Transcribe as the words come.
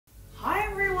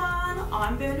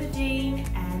I'm Bernardine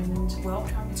and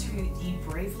welcome to the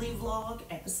Bravely Vlog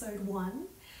episode 1.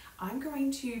 I'm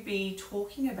going to be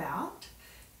talking about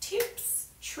tips,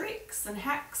 tricks and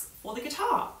hacks for the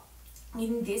guitar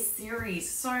in this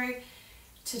series. So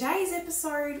today's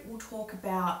episode will talk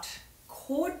about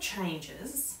chord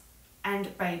changes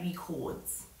and baby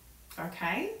chords.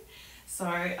 Okay,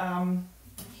 so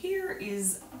here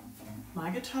is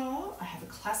my guitar. I have a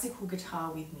classical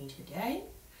guitar with me today.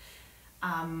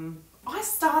 I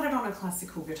started on a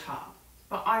classical guitar,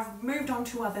 but I've moved on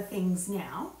to other things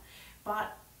now.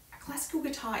 But a classical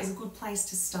guitar is a good place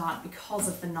to start because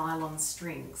of the nylon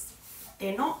strings.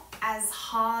 They're not as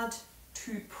hard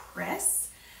to press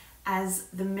as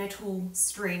the metal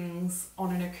strings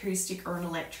on an acoustic or an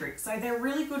electric, so they're a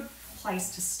really good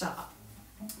place to start.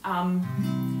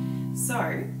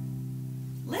 So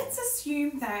let's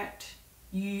assume that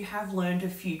you have learned a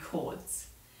few chords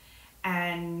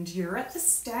and you're at the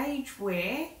stage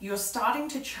where you're starting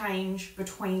to change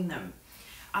between them.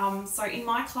 So in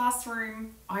my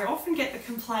classroom, I often get the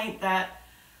complaint that,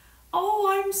 oh,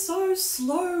 I'm so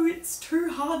slow, it's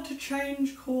too hard to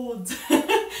change chords.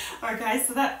 Okay,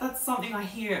 so that's something I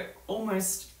hear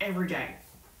almost every day.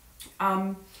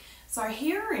 So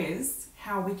here is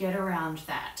how we get around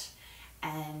that.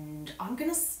 And I'm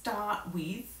going to start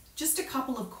with just a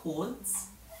couple of chords.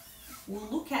 We'll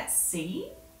look at C,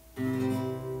 A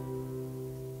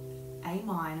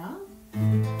minor,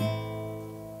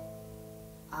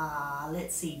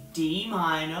 let's see, D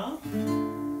minor,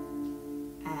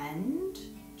 and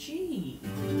G.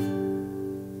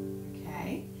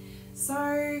 Okay,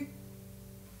 so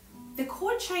the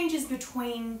chord changes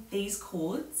between these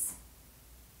chords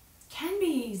can be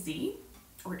easy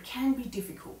or it can be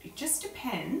difficult. It just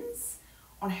depends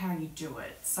on how you do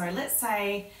it. So let's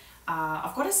say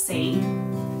I've got a C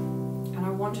and I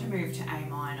want to move to A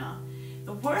minor.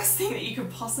 The worst thing that you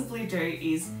could possibly do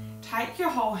is take your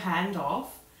whole hand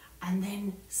off and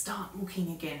then start looking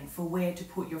again for where to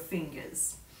put your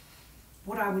fingers.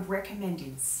 What I would recommend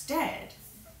instead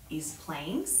is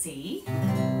playing C,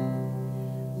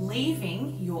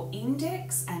 leaving your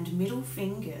index and middle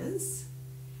fingers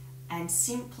and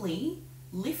simply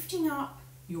lifting up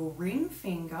your ring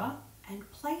finger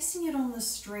and placing it on the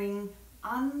string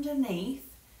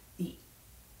underneath the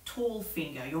tall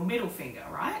finger, your middle finger,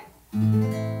 right?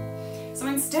 So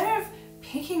instead of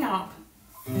picking up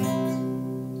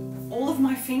all of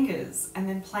my fingers and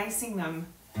then placing them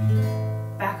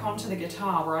back onto the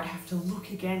guitar where I'd have to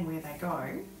look again where they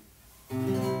go,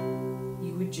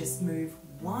 you would just move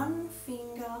one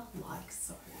finger like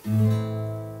so.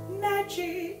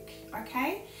 Magic,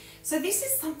 okay? So this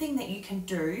is something that you can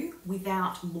do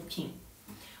without looking.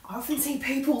 I often see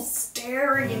people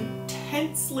staring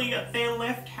intensely at their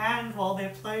left hand while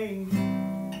they're playing.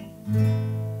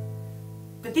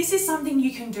 But this is something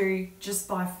you can do just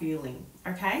by feeling,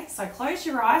 okay? So close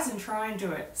your eyes and try and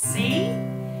do it. C,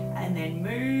 and then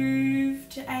move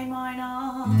to A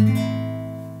minor.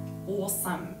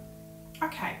 Awesome.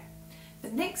 Okay, the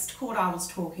next chord I was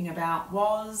talking about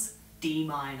was D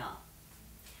minor.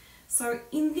 So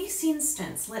in this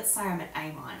instance, let's say I'm at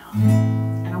A minor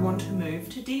and I want to move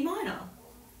to D minor.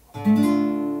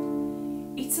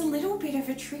 It's a little bit of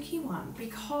a tricky one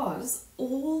because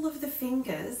all of the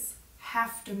fingers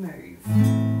have to move.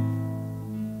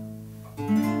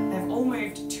 They've all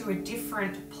moved to a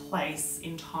different place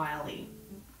entirely.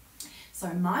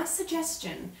 So my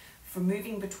suggestion for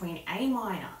moving between A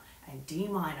minor and D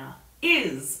minor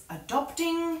is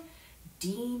adopting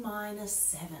D minor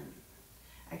 7.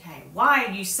 Okay, why,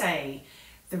 you say?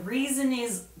 The reason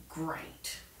is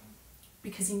great.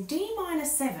 Because in D minor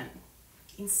 7,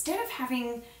 instead of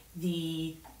having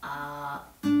the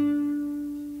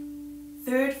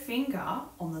third finger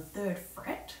on the 3rd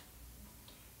fret,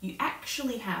 you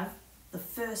actually have the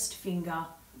 1st finger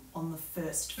on the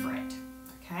 1st fret,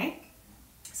 okay?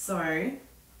 So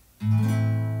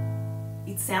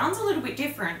it sounds a little bit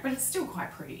different, but it's still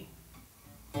quite pretty.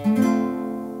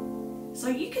 So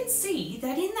you can see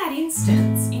that in that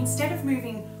instance, instead of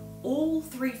moving all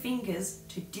 3 fingers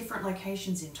to different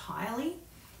locations entirely,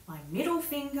 my middle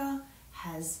finger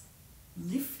has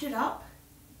lifted up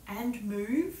and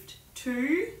moved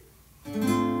to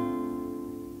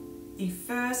the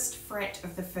 1st fret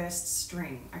of the 1st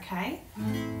string, okay?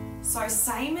 So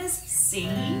same as C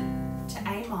to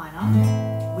A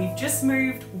minor, we've just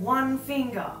moved one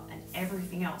finger and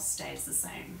everything else stays the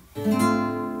same,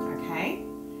 okay?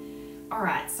 All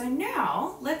right, so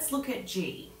now let's look at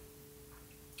G.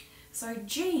 So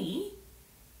G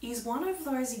is one of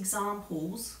those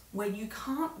examples where you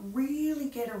can't really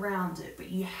get around it, but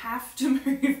you have to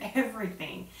move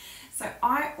everything. So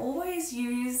I always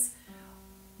use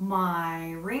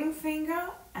my ring finger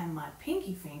and my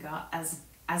pinky finger as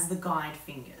the guide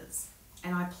fingers,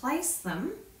 and I place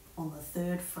them on the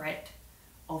 3rd fret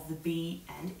of the B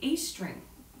and E string.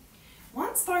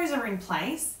 Once those are in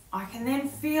place, I can then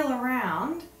feel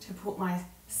around to put my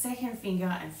 2nd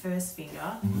finger and 1st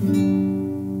finger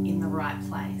in the right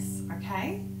place,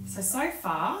 okay? So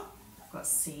far, I've got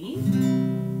C,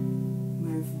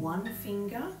 move 1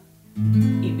 finger,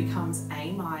 it becomes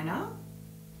A minor,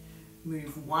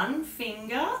 move 1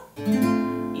 finger,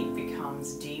 it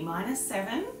becomes D minor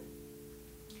 7,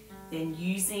 then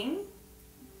using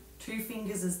 2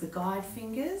 fingers as the guide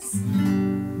fingers,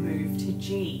 move to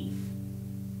G.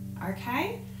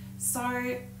 Okay,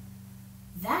 so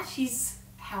that is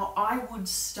how I would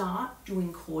start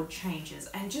doing chord changes,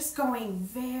 and just going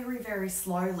very, very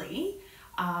slowly,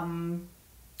 I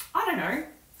don't know,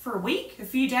 for a week, a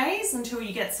few days, until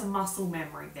you get some muscle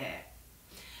memory there.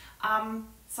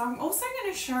 So I'm also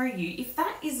going to show you, if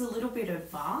that is a little bit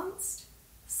advanced,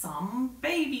 some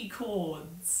baby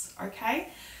chords, okay?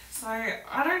 So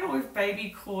I don't know if baby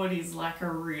chord is like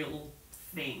a real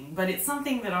thing, but it's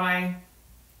something that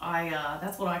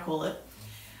that's what I call it.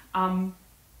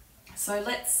 So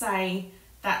let's say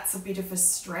that's a bit of a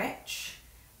stretch,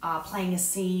 playing a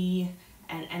C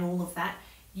and all of that.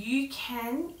 You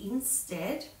can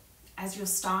instead, as you're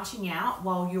starting out,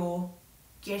 while you're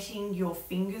getting your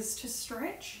fingers to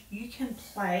stretch, you can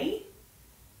play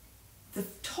the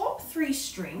top 3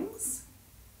 strings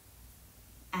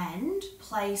and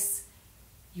place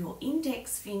your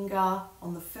index finger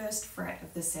on the 1st fret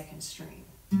of the 2nd string.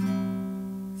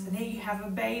 So there you have a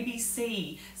baby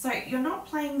C. So you're not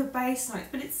playing the bass notes,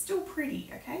 but it's still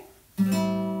pretty, okay?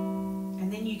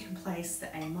 And then you can place the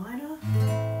A minor,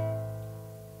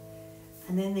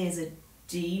 and then there's a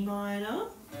D minor.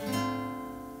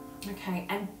 Okay,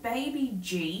 and baby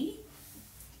G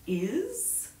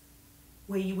is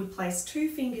where you would place 2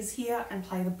 fingers here and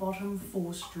play the bottom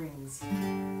 4 strings.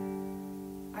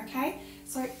 Okay,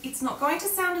 so it's not going to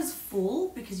sound as full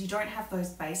because you don't have those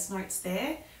bass notes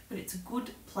there, but it's a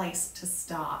good place to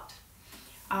start.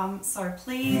 So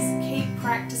please keep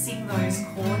practicing those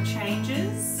chord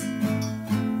changes.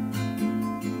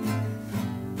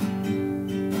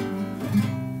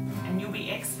 And you'll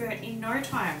be expert in no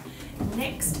time.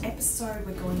 Next episode,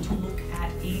 we're going to look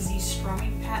at easy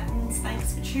strumming patterns.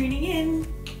 Thanks for tuning in.